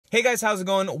Hey guys, how's it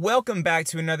going? Welcome back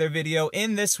to another video.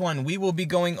 In this one, we will be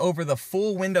going over the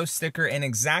full window sticker and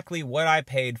exactly what I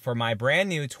paid for my brand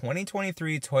new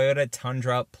 2023 Toyota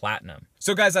Tundra Platinum.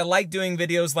 So guys, I like doing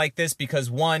videos like this because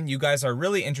one, you guys are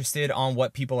really interested on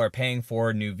what people are paying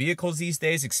for new vehicles these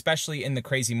days, especially in the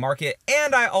crazy market.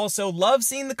 And I also love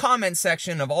seeing the comment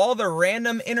section of all the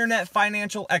random internet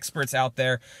financial experts out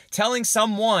there telling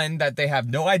someone that they have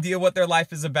no idea what their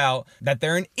life is about, that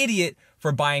they're an idiot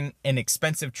for buying an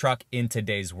expensive truck in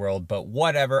today's world. But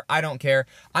whatever, I don't care.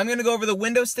 I'm gonna go over the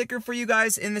window sticker for you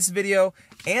guys in this video.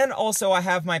 And also I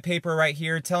have my paper right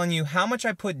here telling you how much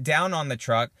I put down on the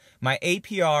truck, my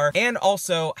APR, and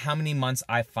also how many months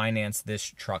I financed this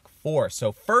truck for.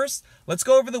 So first, let's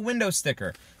go over the window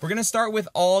sticker. We're gonna start with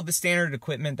all the standard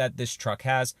equipment that this truck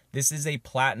has. This is a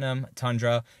Platinum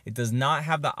Tundra. It does not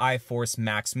have the iForce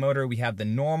Max motor. We have the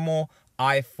normal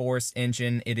iForce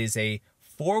engine. It is a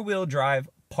four-wheel drive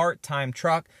part-time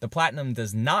truck. The Platinum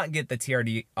does not get the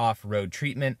TRD off-road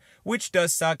treatment, which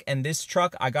does suck. And this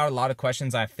truck, I got a lot of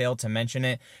questions. I failed to mention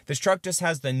it. This truck just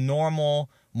has the normal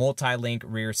multi-link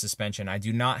rear suspension. I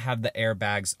do not have the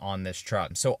airbags on this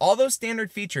truck. So all those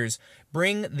standard features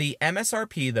bring the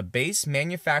MSRP, the base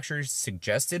manufacturer's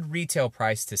suggested retail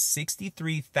price, to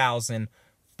 $63,005.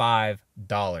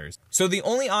 So the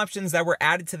only options that were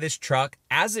added to this truck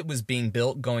as it was being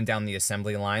built going down the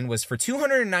assembly line was for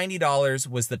 $290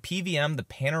 was the PVM, the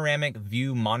panoramic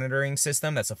view monitoring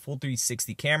system. That's a full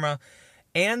 360 camera.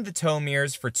 And the tow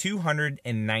mirrors for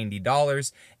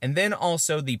 $290. And then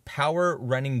also the power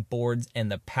running boards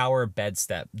and the power bed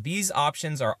step. These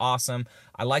options are awesome.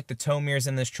 I like the tow mirrors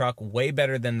in this truck way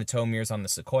better than the tow mirrors on the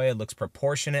Sequoia. It looks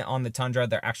proportionate on the Tundra.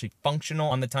 They're actually functional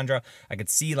on the Tundra. I could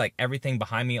see like everything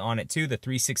behind me on it too. The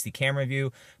 360 camera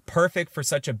view, perfect for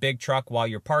such a big truck while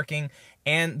you're parking.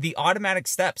 And the automatic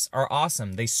steps are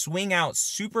awesome. They swing out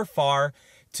super far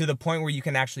to the point where you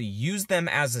can actually use them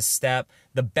as a step.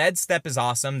 The bed step is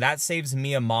awesome. That saves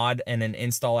me a mod and an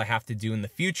install I have to do in the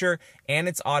future. And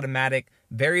it's automatic.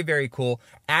 Very, very cool.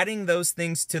 Adding those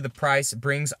things to the price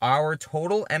brings our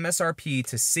total MSRP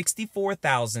to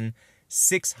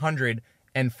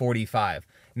 $64,645.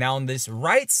 Now on this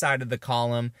right side of the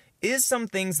column is some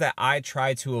things that I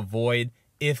try to avoid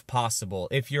if possible.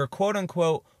 If you're quote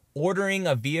unquote ordering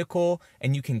a vehicle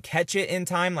and you can catch it in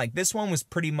time, like this one was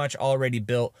pretty much already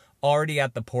built, already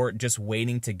at the port, just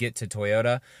waiting to get to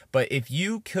Toyota. But if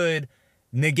you could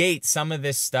negate some of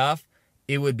this stuff,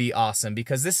 it would be awesome,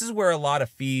 because this is where a lot of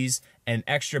fees and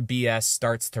extra BS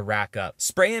starts to rack up.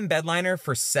 Spray and bed liner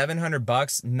for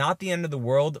 $700, not the end of the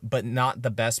world, but not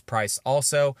the best price.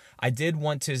 Also, I did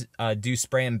want to do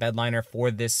spray and bed liner for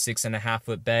this 6.5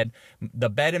 foot bed. The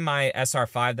bed in my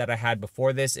SR5 that I had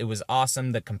before this, it was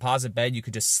awesome. The composite bed, you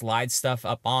could just slide stuff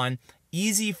up on.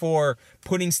 Easy for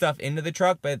putting stuff into the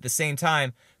truck, but at the same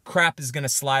time, crap is going to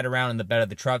slide around in the bed of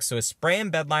the truck. So a spray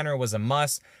and bed liner was a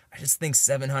must. I just think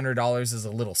 $700 is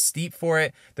a little steep for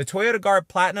it. The Toyota Guard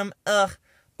Platinum,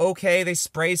 okay, they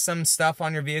spray some stuff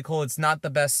on your vehicle. It's not the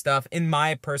best stuff in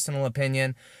my personal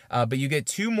opinion, but you get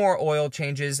 2 more oil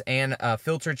changes and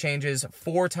filter changes,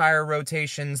 4 tire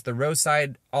rotations, the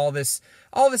roadside, all this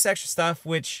extra stuff,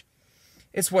 which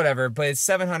it's whatever, but it's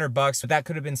 $700, but that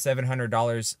could have been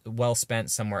 $700 well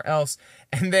spent somewhere else.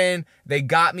 And then they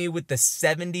got me with the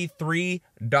 $73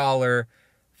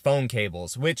 phone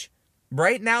cables, which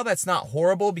right now that's not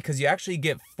horrible because you actually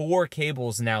get 4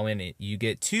 cables now in it. You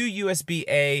get 2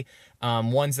 USB-A,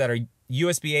 ones that are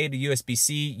USB-A to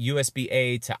USB-C,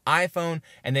 USB-A to iPhone,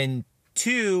 and then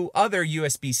 2 other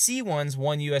USB-C ones,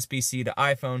 one USB-C to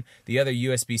iPhone, the other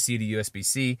USB-C to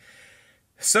USB-C.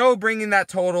 So bringing that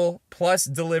total plus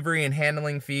delivery and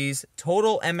handling fees,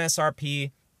 total MSRP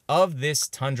of this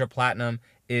Tundra Platinum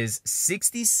is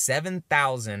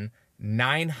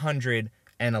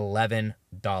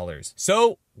 $67,911.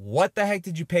 So what the heck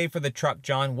did you pay for the truck,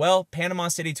 John? Well, Panama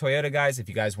City Toyota, guys, if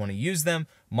you guys want to use them,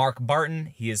 Mark Barton,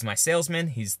 he is my salesman.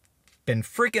 He's been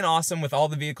freaking awesome with all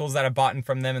the vehicles that I've bought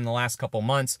from them in the last couple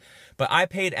months. But I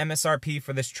paid MSRP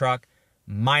for this truck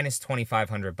minus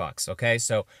 $2,500, okay?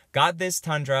 So got this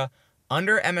Tundra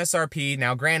under MSRP.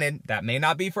 Now granted, that may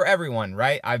not be for everyone,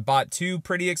 right? I've bought 2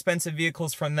 pretty expensive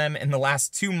vehicles from them in the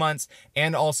last 2 months,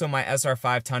 and also my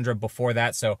SR5 Tundra before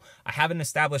that. So I have an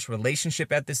established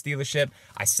relationship at this dealership.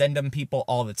 I send them people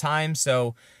all the time.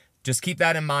 So just keep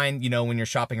that in mind, you know, when you're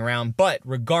shopping around. But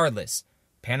regardless,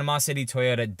 Panama City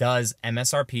Toyota does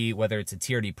MSRP, whether it's a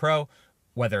TRD Pro,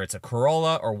 whether it's a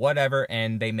Corolla or whatever,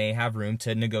 and they may have room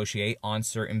to negotiate on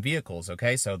certain vehicles,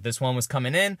 okay? So this one was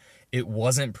coming in. It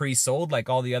wasn't pre-sold like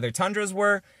all the other Tundras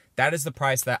were. That is the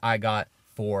price that I got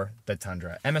for the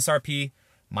Tundra. MSRP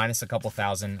minus a couple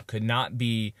thousand. Could not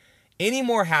be any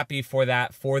more happy for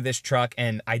this truck,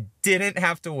 and I didn't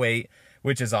have to wait,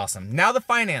 which is awesome. Now the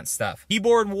finance stuff.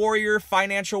 Keyboard warrior,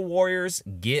 financial warriors,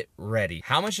 get ready.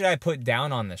 How much did I put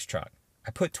down on this truck? I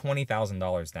put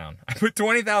 $20,000 down. I put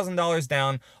 $20,000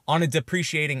 down on a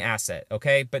depreciating asset,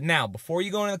 okay? But now, before you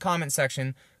go into the comment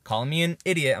section, calling me an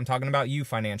idiot, I'm talking about you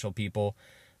financial people,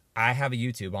 I have a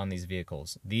YouTube on these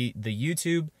vehicles. The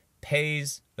YouTube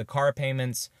pays the car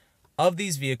payments of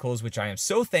these vehicles, which I am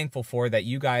so thankful for, that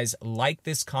you guys like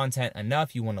this content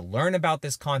enough. You want to learn about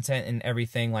this content and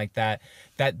everything like that,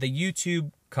 that the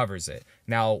YouTube covers it.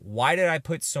 Now, why did I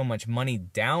put so much money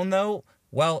down though?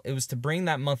 Well, it was to bring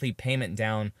that monthly payment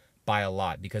down by a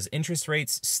lot, because interest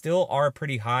rates still are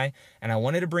pretty high, and I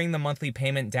wanted to bring the monthly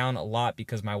payment down a lot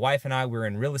because my wife and I were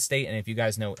in real estate, and if you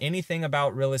guys know anything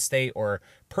about real estate or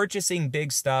purchasing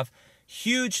big stuff,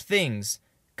 huge things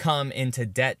come into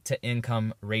debt to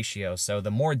income ratio. So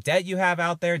the more debt you have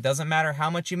out there, doesn't matter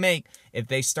how much you make, if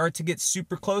they start to get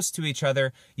super close to each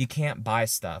other, you can't buy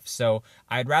stuff. So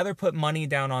I'd rather put money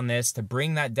down on this to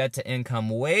bring that debt to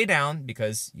income way down,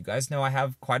 because you guys know I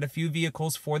have quite a few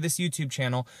vehicles for this YouTube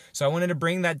channel. So I wanted to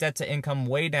bring that debt to income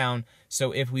way down.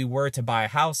 So if we were to buy a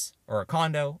house or a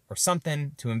condo or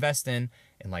something to invest in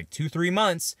like 2-3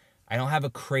 months, I don't have a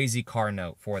crazy car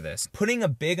note for this. Putting a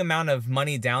big amount of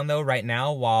money down though right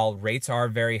now while rates are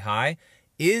very high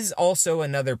is also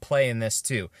another play in this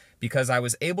too, because I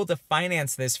was able to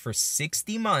finance this for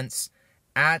 60 months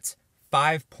at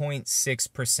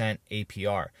 5.6%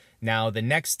 APR. Now the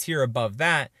next tier above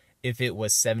that, if it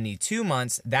was 72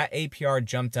 months, that APR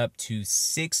jumped up to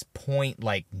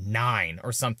 6.9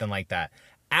 or something like that.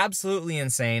 Absolutely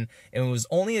insane. It was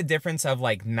only a difference of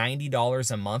like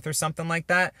 $90 a month or something like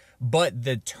that. But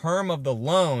the term of the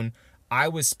loan, I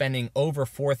was spending over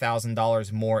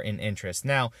 $4,000 more in interest.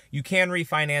 Now, you can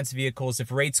refinance vehicles.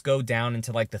 If rates go down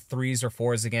into like the 3s or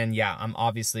 4s again, yeah, I'm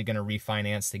obviously going to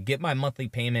refinance to get my monthly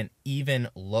payment even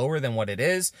lower than what it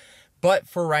is. But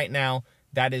for right now,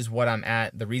 that is what I'm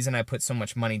at. The reason I put so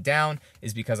much money down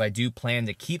is because I do plan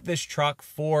to keep this truck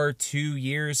for 2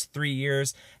 years, 3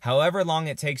 years, however long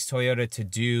it takes Toyota to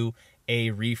do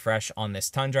a refresh on this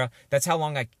Tundra. That's how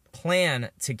long I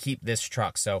plan to keep this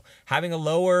truck. So having a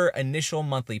lower initial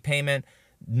monthly payment,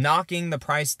 knocking the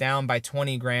price down by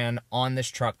 20 grand on this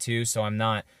truck too, so I'm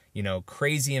not, you know,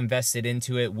 crazy invested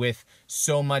into it with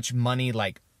so much money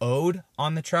like owed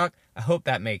on the truck. I hope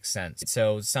that makes sense.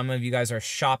 So some of you guys are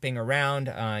shopping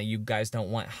around. You guys don't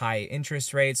want high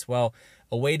interest rates. Well,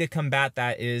 a way to combat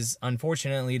that is,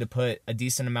 unfortunately, to put a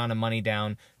decent amount of money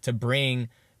down to bring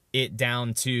it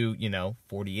down to, you know,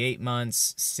 48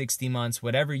 months, 60 months,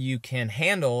 whatever you can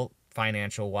handle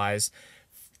financial wise,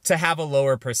 to have a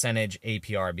lower percentage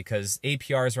APR, because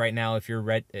APRs right now,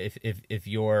 if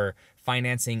you're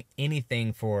financing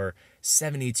anything for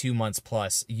 72 months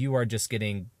plus, you are just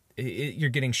getting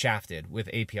shafted with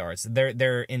APRs.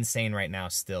 They're insane right now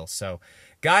still. So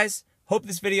guys, hope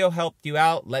this video helped you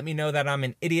out. Let me know that I'm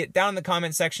an idiot down in the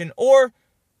comment section, or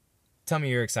tell me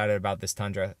you're excited about this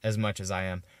Tundra as much as I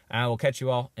am. And I will catch you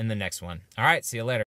all in the next one. All right, see you later.